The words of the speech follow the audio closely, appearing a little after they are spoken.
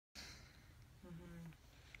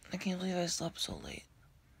I can't believe I slept so late.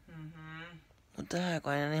 What the heck?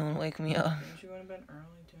 Why didn't anyone wake me up? Didn't you go to bed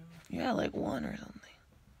early too? Yeah, like 1 or something.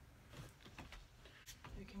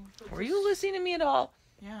 Were you listening to me at all?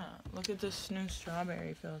 Yeah, look at this new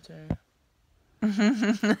strawberry filter.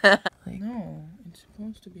 Like, No, it's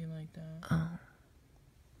supposed to be like that.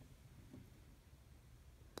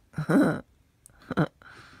 Oh.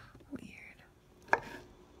 Weird.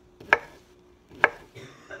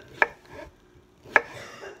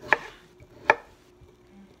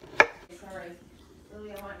 Sorry.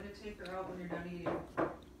 Lily, I want you to take her out when you're done eating.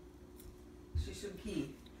 She should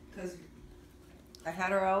pee. Because I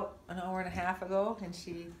had her out an hour and a half ago and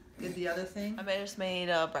she did the other thing. I just made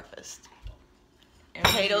breakfast.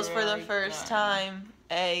 Potatoes for the first time,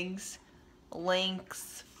 eggs,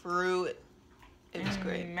 links, fruit. It was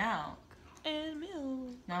great. Milk. And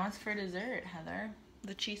milk. Now it's for dessert, Heather.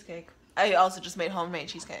 The cheesecake. I also just made homemade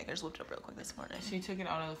cheesecake. I just whipped it up real quick this morning. She took it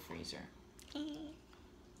out of the freezer.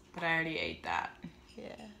 But I already ate that.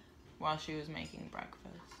 Yeah. While she was making breakfast.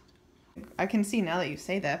 I can see now that you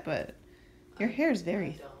say that, but your hair is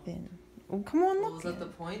very thin. Well, come on, look. Was that the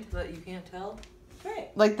point that you can't tell?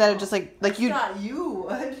 Right. Like that, just like you. Not you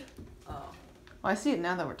would. Oh. Well, I see it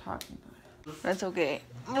now that we're talking about it. That's okay.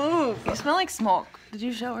 Ooh, you smell like smoke. Did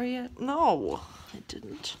you shower yet? No, I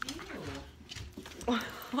didn't.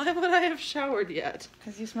 Why would I have showered yet?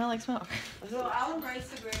 Because you smell like smoke. So I'll embrace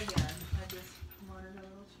the gray again. I just wanted a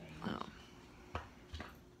little change. Oh.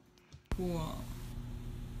 Cool.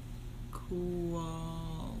 Cool.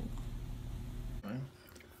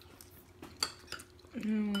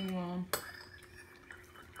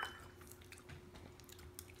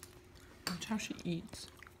 That's how she eats.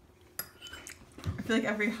 I feel like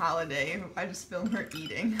every holiday, I just film her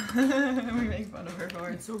eating. We make fun of her for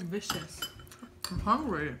it. It's so vicious. I'm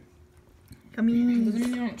hungry. Come here. It doesn't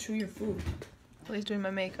mean you don't chew your food. Lily's doing my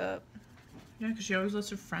makeup. Yeah, because she always lets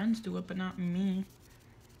her friends do it, but not me.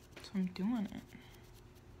 So I'm doing it.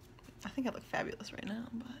 I think I look fabulous right now,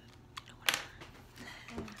 but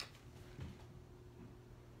whatever.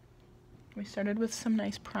 We started with some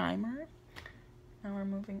nice primer. Now we're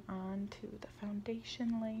moving on to the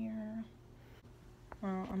foundation layer.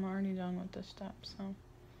 Well, I'm already done with this step, so.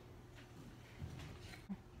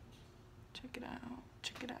 Check it out.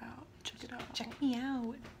 Check it out. Check it out. Check me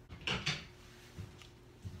out.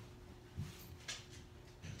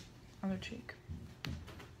 Other cheek.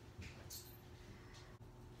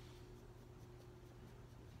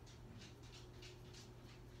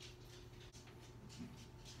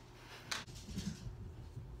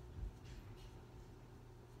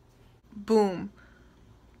 Boom.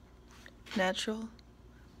 Natural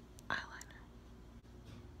eyeliner.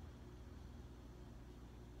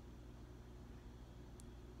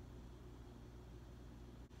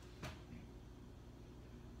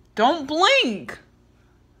 Don't blink!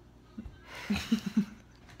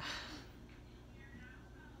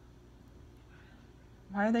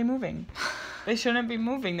 Why are they moving? They shouldn't be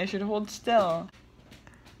moving. They should hold still.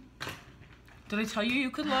 Did I tell you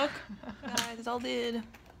could look? Guys, all did.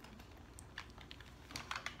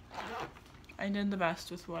 I did the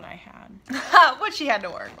best with what I had. What she had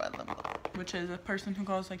to work with. Which is a person who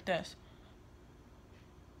goes like this.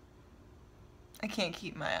 I can't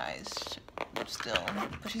keep my eyes still.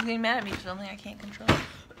 But she's getting mad at me for something I can't control.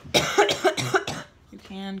 You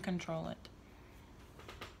can control it.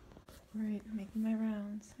 Right, making my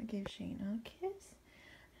rounds. I gave Shayna a kiss.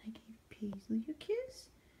 And I gave Paisley a kiss.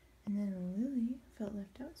 And then Lily felt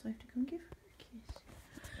left out, so I have to come give her a kiss.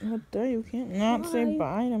 What the? You can't not say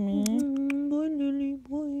bye to me. Bye, Lily.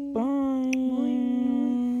 Bye.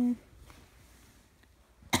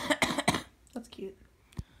 That's cute.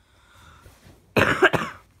 I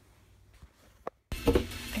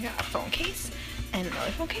got a phone case and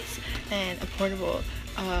another phone case and a portable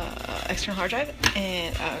external hard drive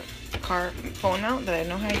and a car phone mount that I have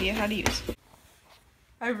no idea how to use.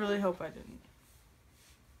 I really hope I didn't.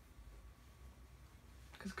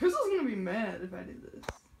 Because Crystal's gonna be mad if I did this.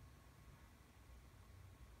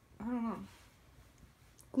 I don't know.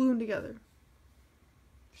 Glue them together.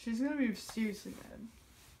 She's gonna be seriously mad.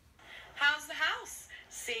 How's the house?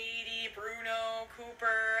 Sadie, Bruno,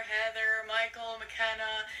 Cooper, Heather, Michael,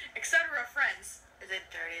 McKenna, etc. friends. Is it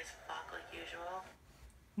dirty as fuck like usual?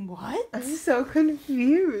 What? I'm so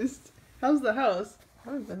confused. How's the house? I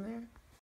haven't been there.